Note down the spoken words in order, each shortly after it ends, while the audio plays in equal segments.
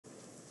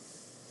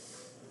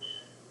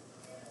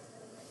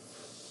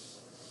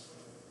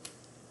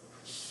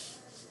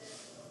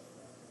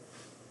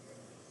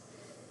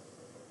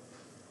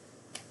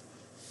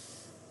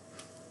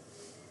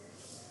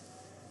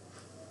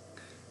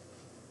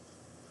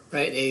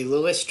Write a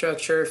Lewis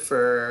structure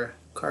for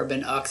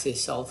carbon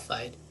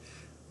oxysulfide.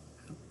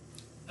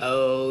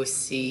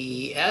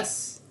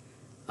 OCS,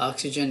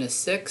 oxygen is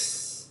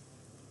 6,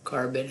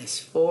 carbon is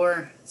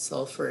 4,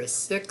 sulfur is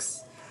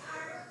 6.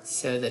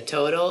 So the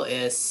total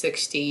is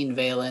 16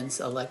 valence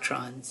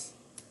electrons.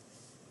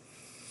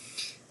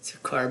 So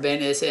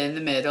carbon is in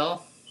the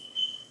middle.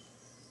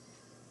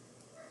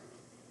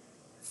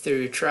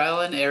 Through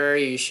trial and error,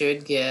 you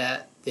should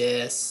get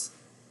this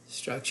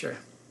structure.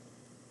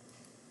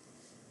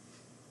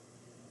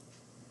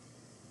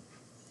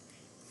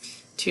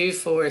 2,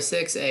 4,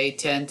 6, 8,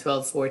 10,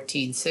 12,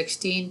 14,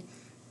 16.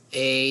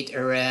 8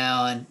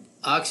 around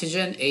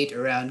oxygen, 8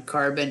 around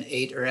carbon,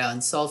 8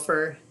 around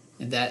sulfur,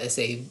 and that is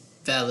a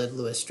valid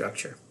Lewis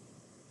structure.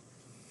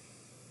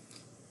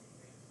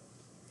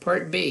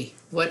 Part B,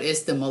 what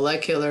is the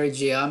molecular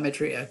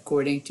geometry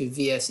according to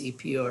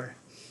VSEPR?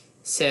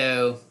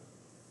 So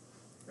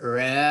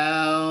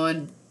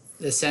around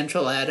the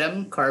central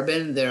atom,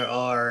 carbon, there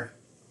are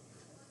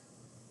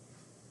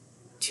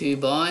 2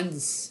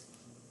 bonds,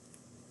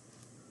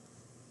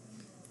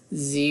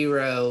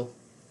 0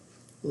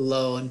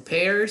 lone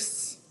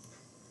pairs.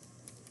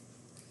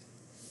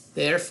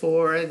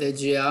 Therefore, the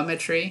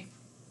geometry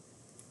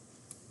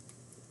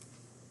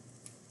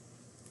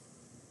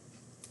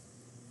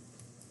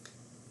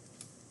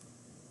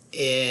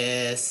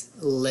is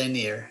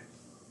linear.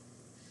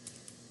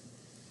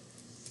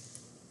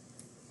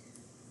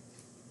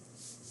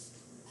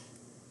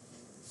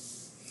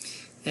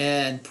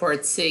 And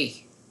part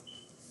C,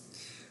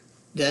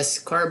 does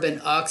carbon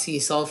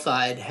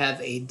oxysulfide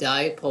have a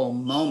dipole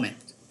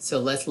moment? So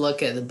let's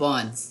look at the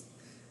bonds.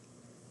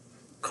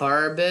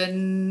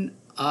 Carbon,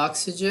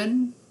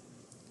 oxygen.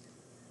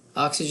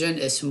 Oxygen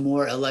is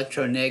more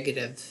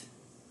electronegative.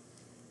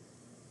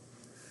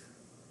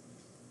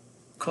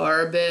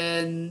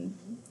 Carbon,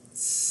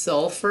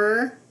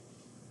 sulfur.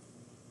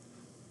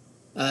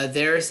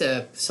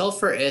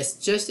 Sulfur is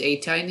just a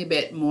tiny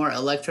bit more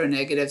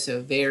electronegative,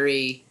 so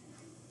very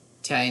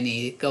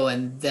tiny,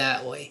 going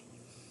that way.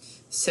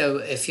 So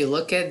if you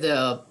look at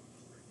the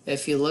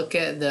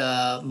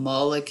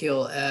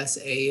molecule as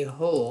a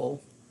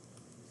whole,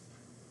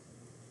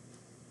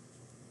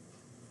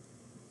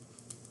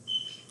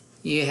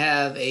 you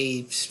have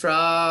a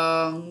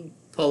strong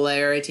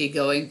polarity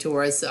going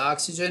towards the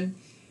oxygen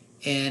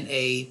and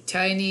a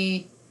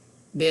tiny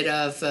bit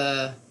of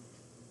a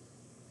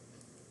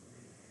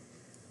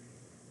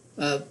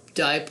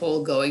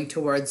dipole going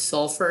towards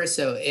sulfur.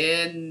 So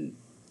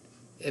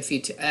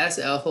as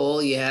a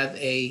whole, you have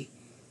a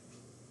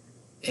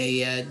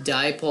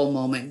dipole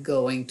moment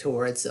going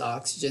towards the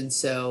oxygen.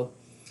 So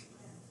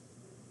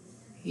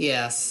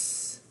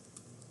yes,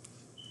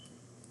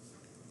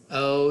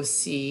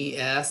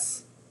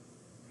 OCS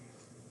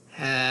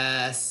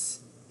has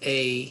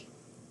a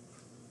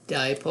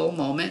dipole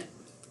moment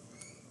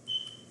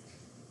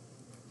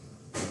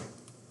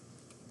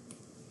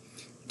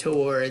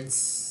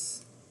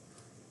towards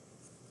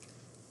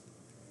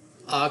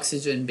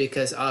oxygen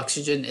because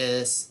oxygen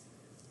is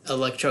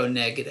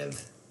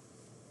electronegative.